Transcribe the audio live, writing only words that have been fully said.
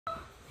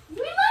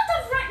We left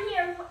us right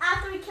here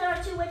after we killed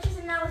our 2 witches,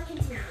 and now let's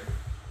continue.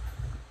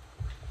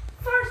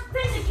 First,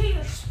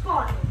 Vindicator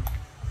spotted.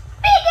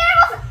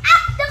 Vindicator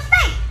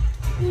activate!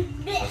 You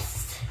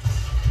missed.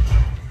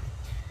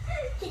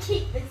 It's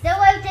the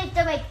way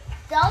to make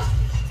those.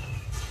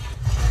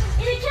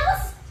 If it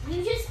kills,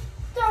 you just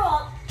throw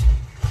up.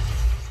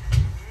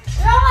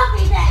 Throw up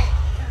anything.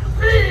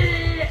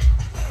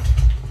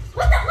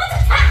 What's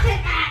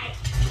attacking at?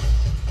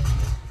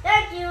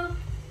 Thank you.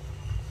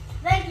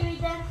 Thank you,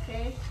 Ethan.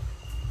 Okay.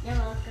 You're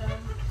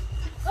welcome.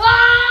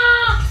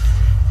 Ah!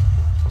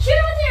 Shoot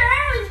it with your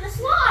arrows in the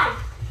slide.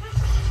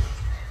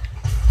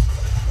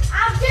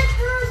 I'll get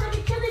through so I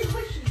can kill these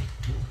witches.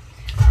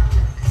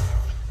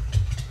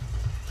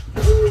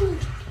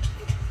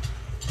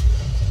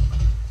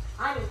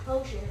 I need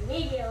potion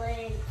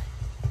immediately.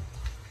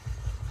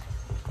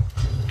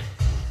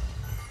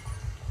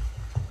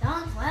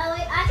 Don't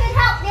worry, I can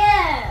help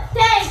you.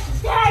 Thank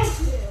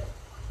you.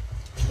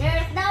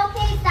 There's no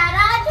case that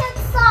I can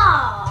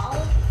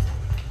solve.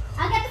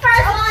 I'll get the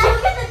first one.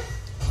 You'll get the.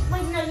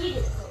 Wait, no, you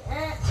did it.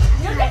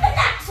 You'll get the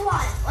next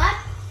one. What?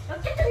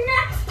 You'll get the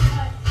next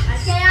one.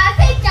 Okay, I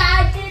think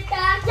I did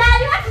that. Yeah,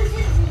 you actually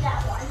did do that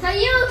one. So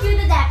you do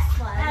the next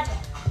one. Okay.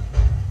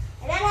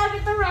 And then I'll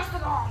get the rest of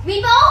them.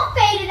 We both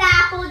faded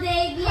apple,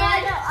 Damian.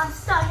 I know, I'm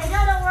stuck. I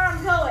don't know where I'm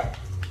going.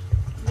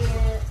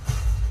 Yeah.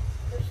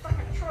 We're stuck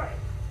in Detroit.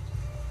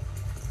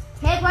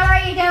 Hey, what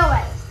are you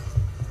doing?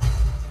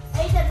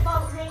 Hey, then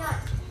follow. Hang on.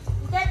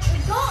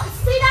 Go.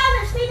 Stay down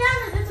there. Stay down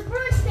there. There's a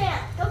broom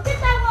stand. Go get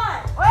that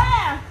one.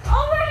 Where?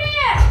 Over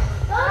here.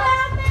 Go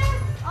down there.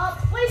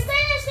 Wait.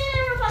 Stay there. Stay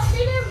there real fast.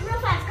 Stay there real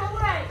fast. Come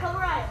right. Come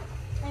right.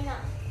 Hang on.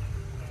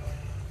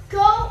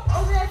 Go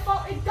over there.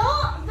 Go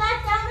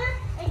back down there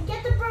and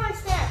get the broom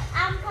stand.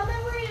 I'm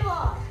coming where you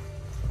are.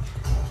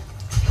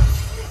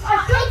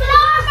 Alright, go to the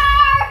armor.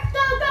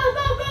 Go. Go.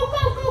 Go. Go.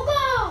 Go. Go.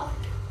 Go.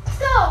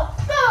 Go.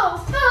 Go.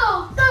 Go.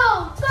 Go.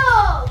 Go.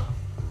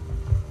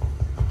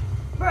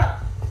 Bro,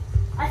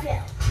 I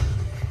failed.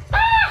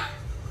 Ah!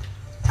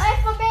 Wait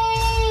for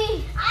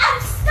me. I'm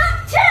stuck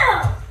too!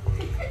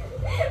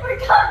 We're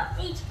going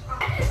each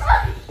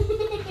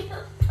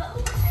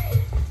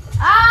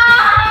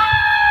Ah!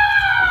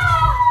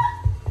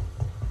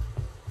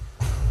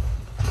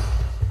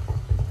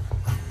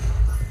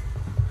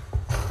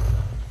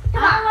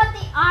 Come I on. want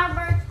the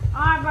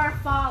armor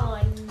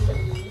following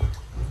me.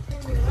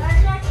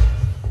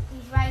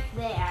 He's right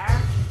there.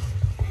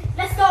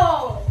 Let's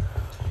go!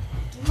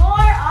 More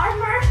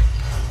armor?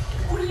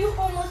 Or you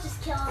almost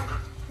just killed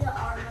the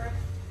armor.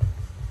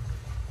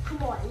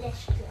 Come on,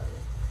 let's go.